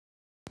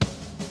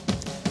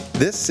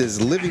This is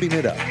Living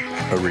It Up,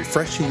 a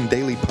refreshing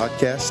daily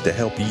podcast to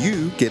help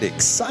you get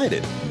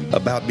excited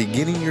about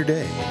beginning your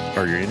day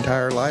or your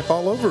entire life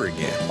all over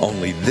again.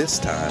 Only this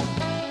time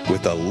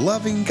with a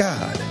loving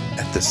God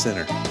at the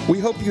center. We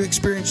hope you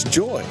experience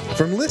joy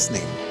from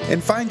listening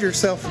and find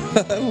yourself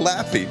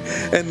laughing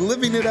and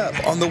living it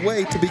up on the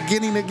way to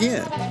beginning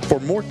again. For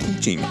more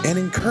teaching and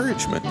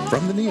encouragement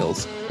from the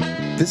Neils,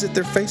 visit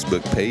their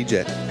Facebook page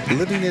at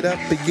Living It Up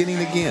Beginning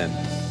Again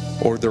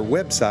or their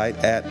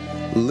website at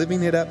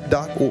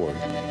livingitup.org.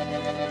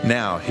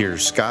 Now,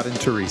 here's Scott and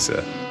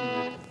Teresa.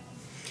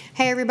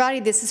 Hey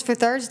everybody, this is for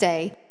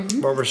Thursday.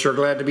 Well, we're sure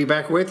glad to be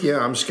back with you.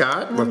 I'm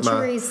Scott. I'm with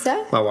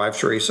Teresa. My wife,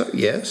 Teresa.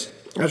 Yes,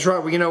 that's right.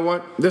 Well, you know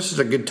what? This is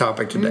a good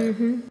topic today.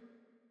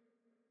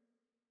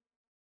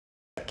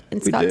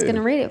 And Scott's going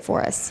to read it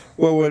for us.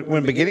 Well,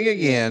 when beginning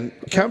again,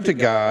 come to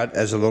God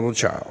as a little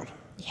child.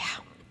 Yeah.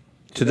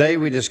 Today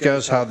we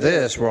discuss how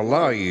this will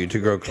allow you to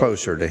grow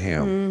closer to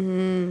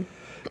Him.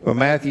 Well,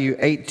 Matthew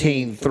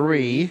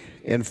 18:3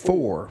 and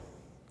 4.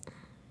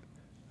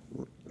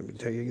 Let me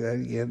tell you that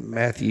again.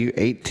 Matthew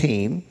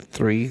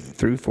 18:3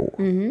 through 4.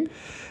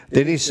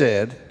 Then He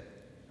said,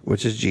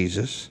 which is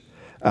Jesus,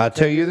 I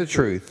tell you the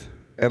truth,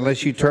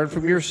 unless you turn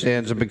from your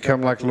sins and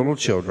become like little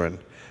children,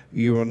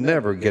 you will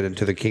never get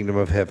into the kingdom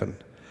of heaven.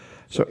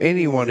 So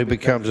anyone who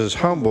becomes as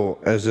humble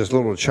as this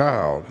little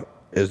child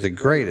is the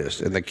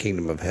greatest in the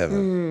kingdom of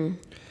heaven.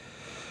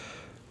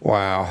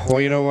 Wow.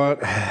 Well, you know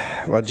what?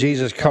 While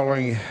Jesus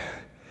calling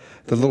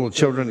the little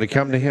children to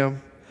come to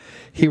Him,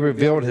 He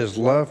revealed His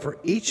love for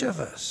each of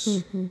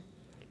us.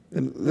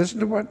 And listen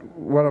to what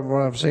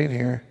I'm saying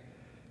here,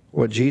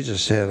 what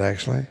Jesus said,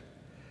 actually.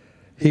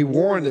 He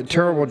warned that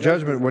terrible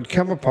judgment would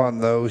come upon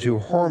those who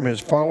harm His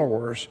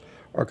followers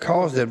or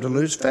cause them to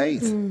lose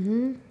faith.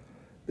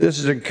 This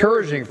is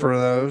encouraging for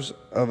those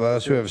of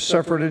us who have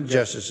suffered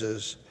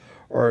injustices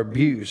or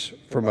abuse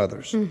from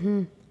others,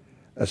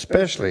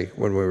 especially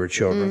when we were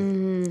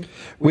children.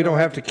 We don't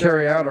have to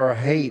carry out our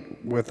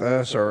hate with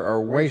us or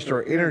waste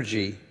our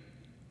energy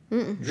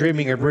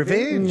dreaming of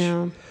revenge.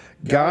 No.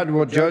 God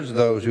will judge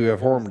those who have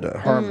harmed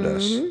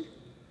us.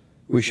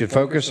 We should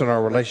focus on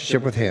our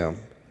relationship with Him,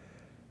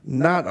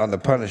 not on the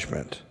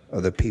punishment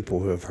of the people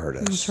who have hurt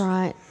us. That's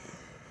right.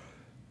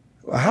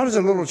 How does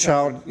a little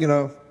child,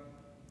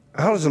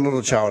 how does a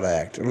little child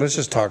act? Let's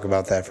just talk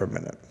about that for a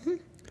minute.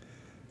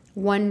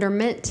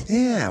 Wonderment.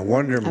 Yeah,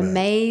 wonderment.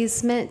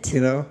 Amazement.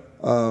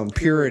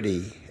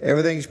 Purity.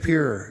 Everything's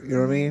pure. You know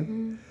what I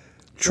mean?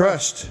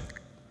 Trust.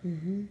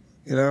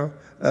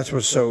 That's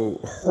what's so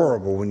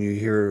horrible when you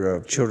hear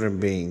of children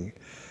being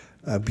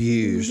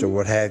abused or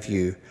what have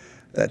you.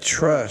 That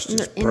trust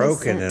is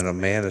broken in a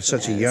man at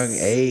such a young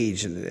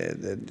age.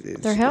 And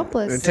They're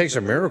helpless. It takes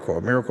a miracle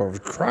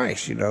of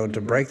Christ,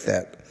 to break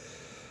that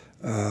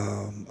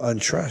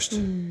untrust.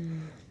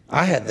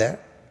 I had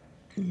that.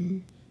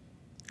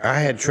 I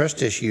had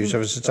trust issues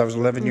ever since I was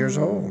 11 years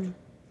old.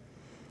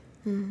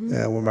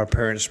 When my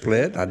parents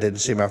split, I didn't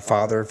see my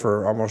father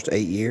for almost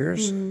 8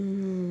 years.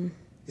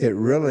 It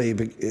really,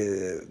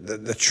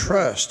 the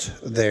trust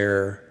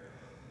there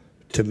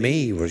to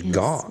me was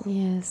gone.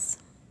 Yes.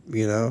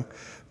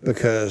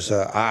 Because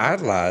I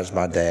idolized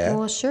my dad.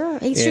 Well, sure.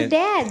 He's your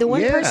dad, the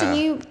one person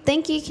you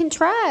think you can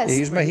trust.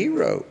 He's my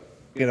hero,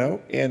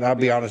 and I'll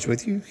be honest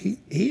with you, he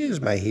is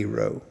my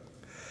hero,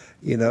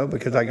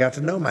 because I got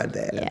to know my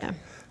dad. Yeah.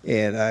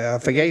 And I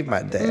forgave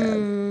my dad.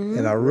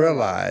 And I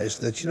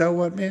realized that, you know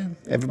what, man,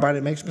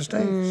 everybody makes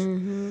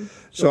mistakes.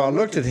 So I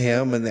looked at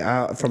him from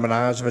the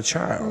eyes of a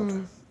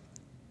child,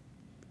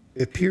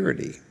 with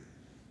purity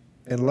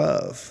and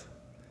love.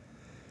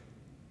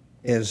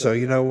 And so,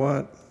 you know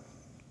what?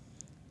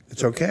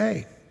 It's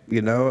okay. I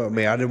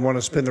didn't want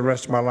to spend the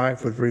rest of my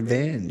life with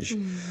revenge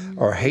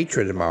or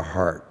hatred in my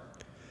heart.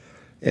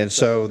 And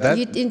so that...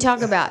 You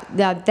talk about,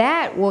 now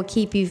that will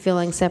keep you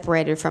feeling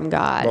separated from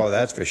God. Well,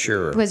 that's for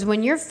sure. Because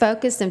when you're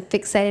focused and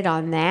fixated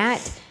on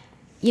that,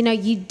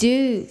 you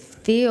do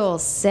feel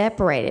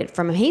separated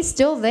from Him. He's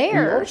still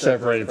there. You're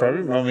separated from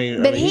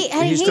Him. But he's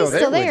still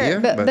there.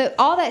 With you, but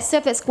all that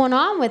stuff that's going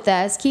on with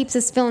us keeps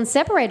us feeling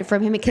separated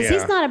from Him because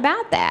He's not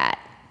about that.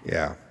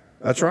 Yeah,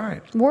 that's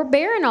right. We're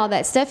bearing all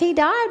that stuff He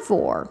died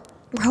for.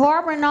 We're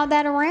harboring all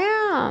that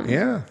around.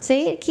 Yeah.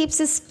 See, it keeps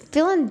us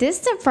feeling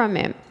distant from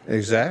Him.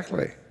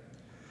 Exactly.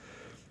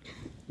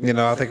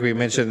 I think we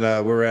mentioned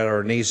we were at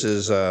our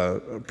niece's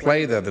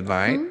play the other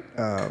night,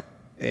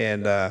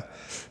 and I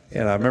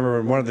remember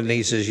when one of the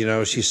nieces,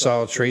 she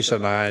saw Teresa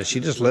and I, and she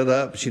just lit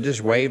up. She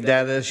just waved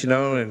at us,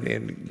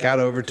 and got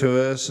over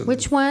to us. And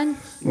Which one?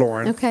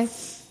 Lauren. Okay.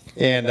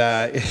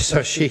 And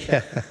so she,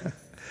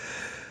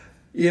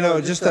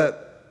 just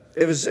that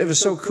it was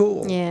so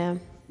cool. Yeah.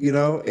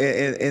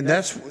 And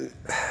that's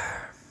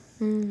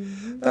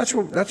that's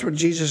what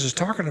Jesus is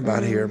talking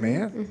about here,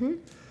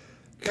 man.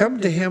 Come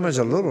to Him as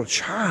a little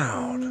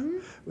child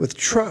with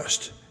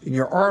trust and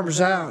your arms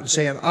out and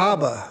saying,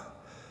 Abba,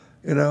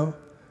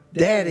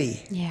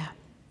 Daddy. Yeah.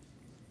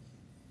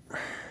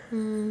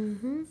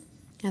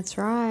 That's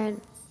right.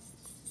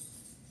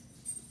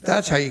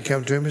 That's how you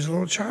come to Him as a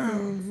little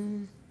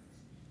child.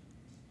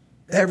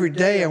 Every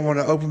day I want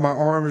to open my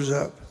arms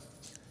up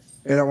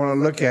and I want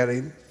to look at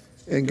him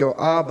and go,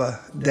 Abba,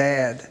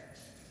 Dad,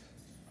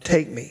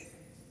 take me.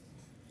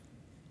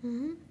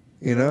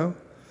 You know?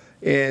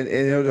 And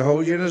he'll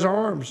hold you in his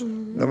arms.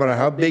 No matter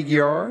how big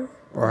you are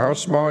or how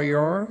small you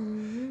are,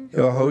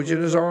 he'll hold you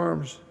in his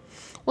arms.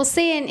 Well,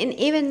 see, and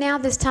even now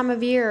this time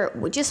of year,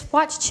 just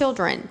watch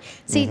children.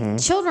 See,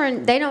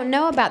 children, they don't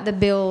know about the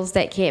bills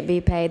that can't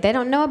be paid. They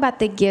don't know about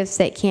the gifts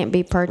that can't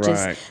be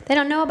purchased. Right. They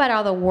don't know about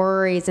all the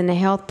worries and the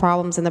health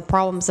problems and the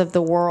problems of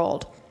the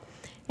world.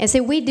 And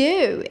see, we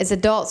do, as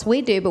adults,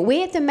 we do, but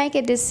we have to make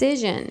a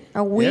decision.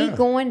 Are we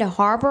going to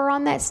harbor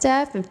on that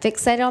stuff and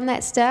fixate on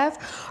that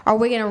stuff? Are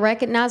we going to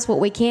recognize what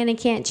we can and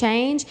can't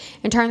change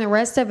and turn the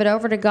rest of it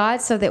over to God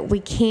so that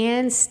we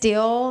can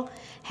still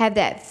have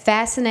that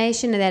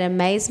fascination and that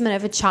amazement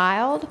of a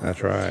child?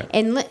 That's right.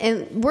 And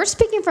we're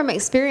speaking from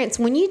experience.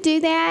 When you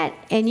do that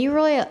and you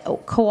really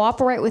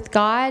cooperate with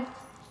God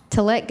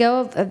to let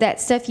go of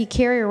that stuff you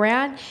carry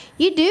around,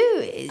 you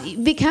do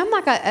become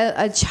like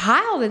a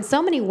child in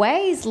so many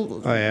ways.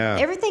 Oh, yeah.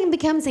 Everything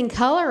becomes in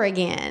color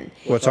again.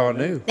 What's all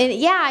new? And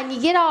and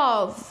you get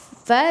all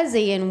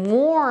fuzzy and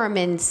warm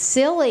and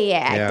silly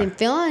acting,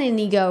 feeling, and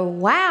you go,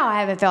 wow, I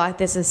haven't felt like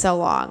this in so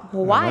long.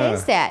 Well, why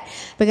is that?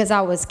 Because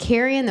I was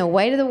carrying the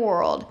weight of the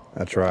world.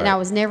 That's right. And I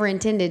was never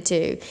intended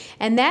to.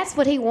 And that's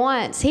what he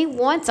wants. He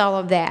wants all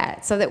of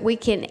that so that we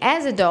can,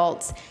 as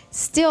adults,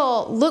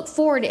 still look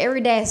forward to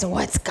every day as to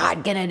what's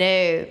God going to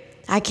do.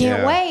 I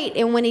can't wait.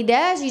 And when he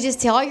does, you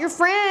just tell all your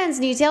friends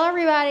and you tell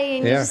everybody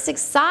and you're just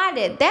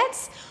excited.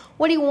 That's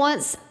what he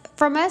wants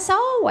from us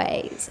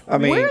always. I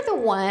mean, we're the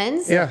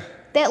ones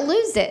that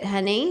lose it,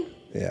 honey.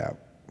 Yeah.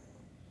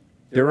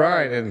 You're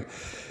right.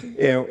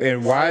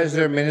 And why is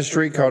there a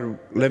ministry called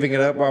Living It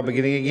Up While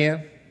Beginning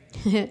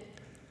Again?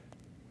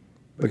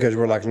 Because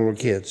we're like little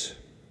kids.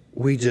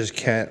 We just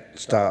can't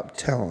stop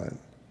telling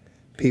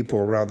people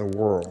around the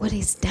world what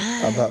he's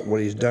done, about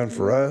what he's done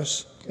for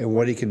us and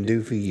what he can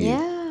do for you.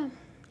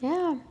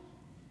 Yeah.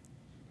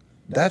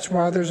 That's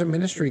why there's a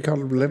ministry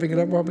called Living It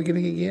Up While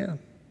Beginning Again.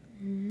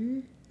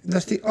 And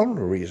that's the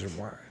only reason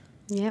why.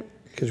 Yep.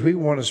 Because we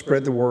want to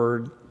spread the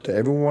word to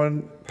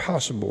everyone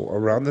possible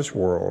around this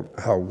world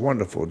how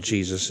wonderful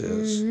Jesus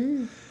is.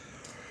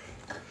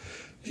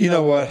 You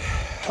know what?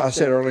 I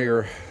said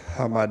earlier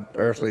how my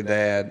earthly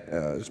dad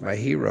is my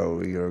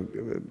hero. You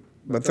know,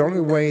 but the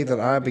only way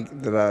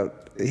that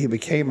he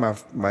became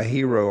my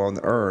hero on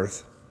the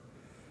earth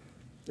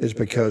is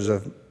because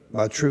of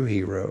my true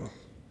hero,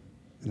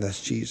 and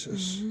that's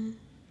Jesus.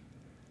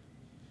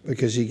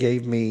 Because he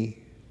gave me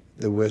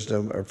the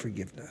wisdom of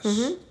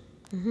forgiveness.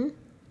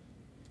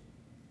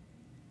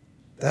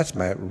 That's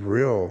my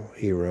real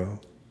hero,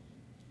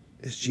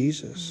 is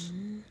Jesus.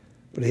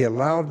 But he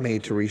allowed me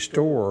to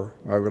restore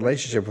my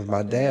relationship with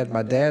my dad.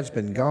 My dad's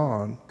been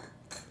gone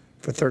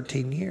for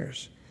 13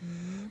 years.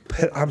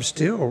 But I'm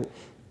still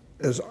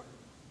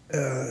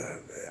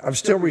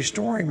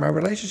restoring my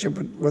relationship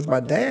with my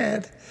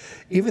dad,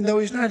 even though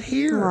he's not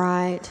here.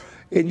 Right.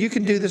 And you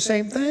can do the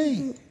same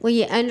thing. Well,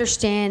 you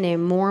understand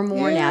him more and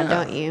more now,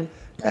 don't you?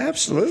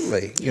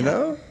 Absolutely, you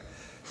know.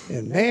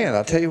 And man,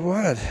 I'll tell you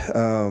what,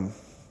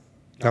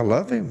 I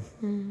love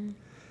him.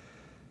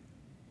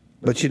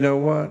 But you know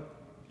what?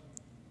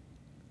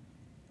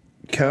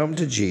 Come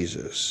to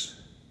Jesus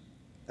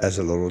as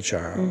a little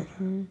child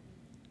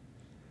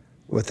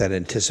with that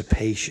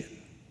anticipation,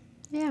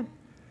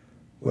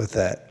 with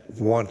that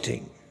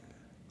wanting,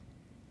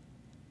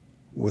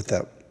 with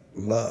that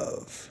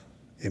love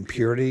and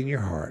purity in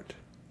your heart.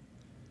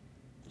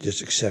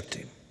 Just accept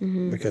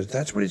him, because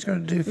that's what he's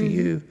going to do for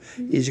you.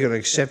 He's going to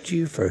accept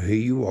you for who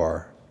you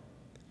are.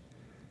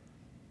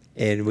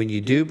 And when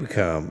you do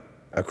become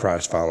a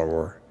Christ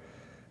follower,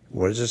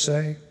 what does it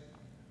say?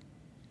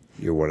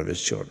 You're one of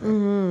his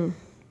children.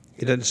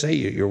 He doesn't say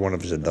you're one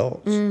of his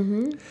adults.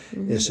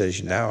 It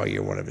says now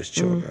you're one of his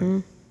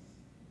children.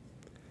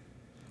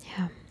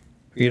 Yeah.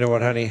 You know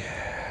what, honey?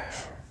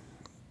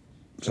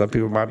 Some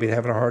people might be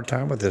having a hard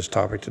time with this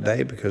topic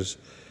today because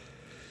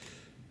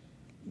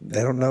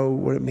they don't know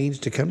what it means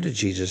to come to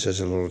Jesus as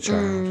a little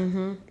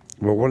child.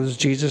 Well, what does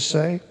Jesus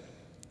say?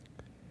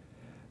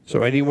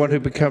 So anyone who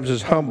becomes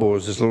as humble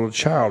as this little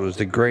child is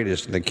the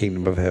greatest in the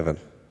kingdom of heaven.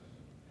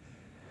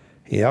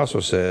 He also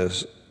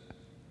says,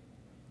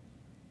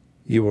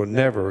 you will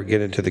never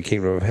get into the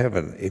kingdom of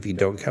heaven if you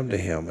don't come to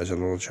him as a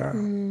little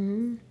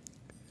child.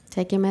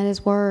 Take him at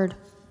his word.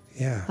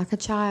 Yeah. Like a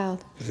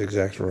child. That's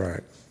exactly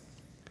right.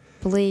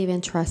 Believe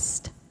and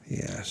trust.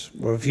 Yes.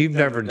 Well, if you've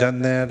never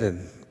done that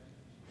and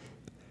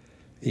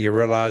you're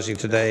realizing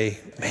today,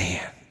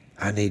 man,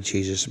 I need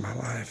Jesus in my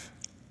life,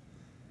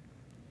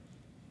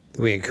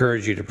 we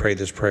encourage you to pray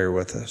this prayer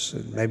with us.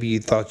 And maybe you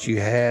thought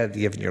you had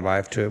given your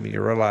life to him and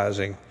you're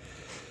realizing,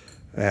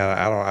 man,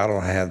 I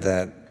don't have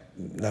that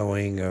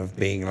knowing of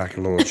being like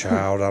a little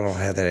child. I don't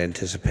have that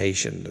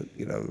anticipation that,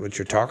 you know, what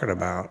you're talking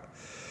about.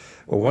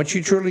 Well, once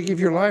you truly give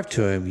your life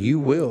to him, you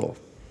will.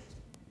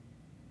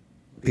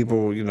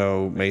 People, you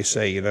know, may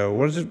say, you know,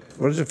 what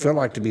does it feel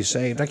like to be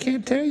saved? I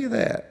can't tell you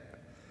that.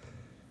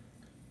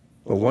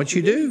 But once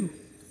you do,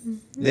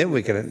 Then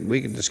we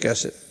can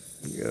discuss it.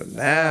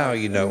 Now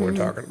you know what we're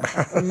talking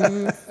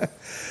about.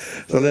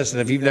 So listen,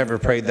 if you've never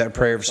prayed that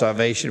prayer of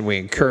salvation, we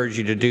encourage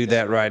you to do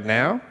that right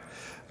now.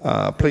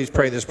 Please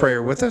pray this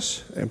prayer with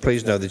us, and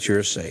please know that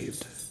you're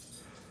saved.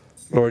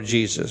 Lord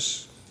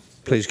Jesus,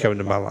 please come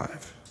into my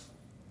life.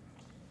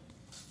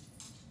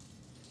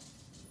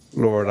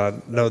 Lord, I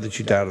know that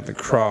you died on the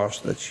cross,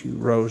 that you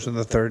rose on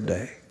the third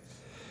day.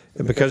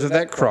 And because of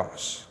that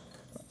cross,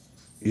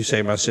 you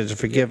say my sins are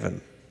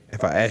forgiven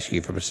if I ask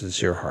you from a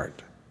sincere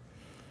heart.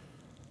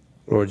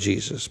 Lord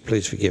Jesus,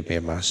 please forgive me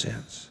of my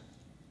sins.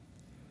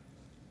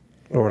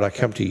 Lord, I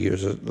come to you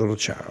as a little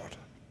child,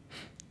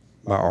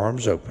 my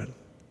arms open,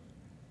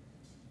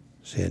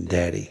 saying,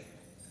 Daddy,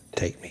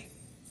 take me.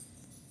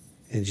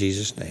 In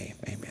Jesus' name,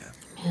 amen.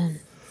 Amen.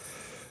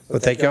 Well,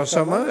 thank y'all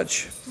so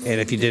much. And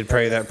if you did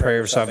pray that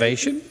prayer of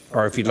salvation,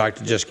 or if you'd like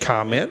to just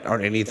comment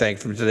on anything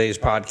from today's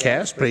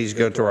podcast, please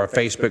go to our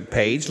Facebook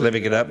page,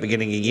 Living It Up,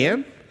 Beginning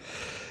Again.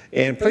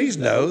 And please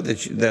know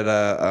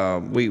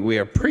that we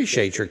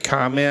appreciate your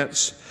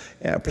comments.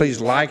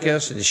 Please like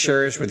us and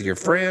share us with your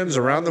friends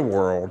around the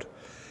world.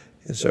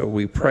 And so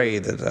we pray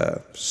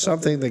that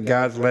something that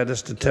God's led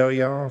us to tell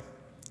y'all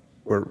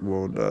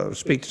will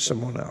speak to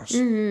someone else.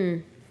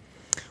 Mm-hmm.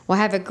 Well,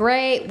 have a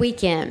great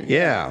weekend.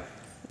 Yeah.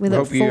 We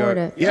look forward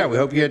to it. Yeah, we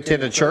hope you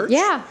attend a church.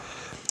 Yeah.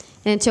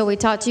 And until we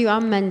talk to you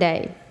on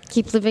Monday,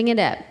 keep living it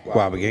up.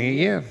 While beginning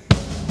again.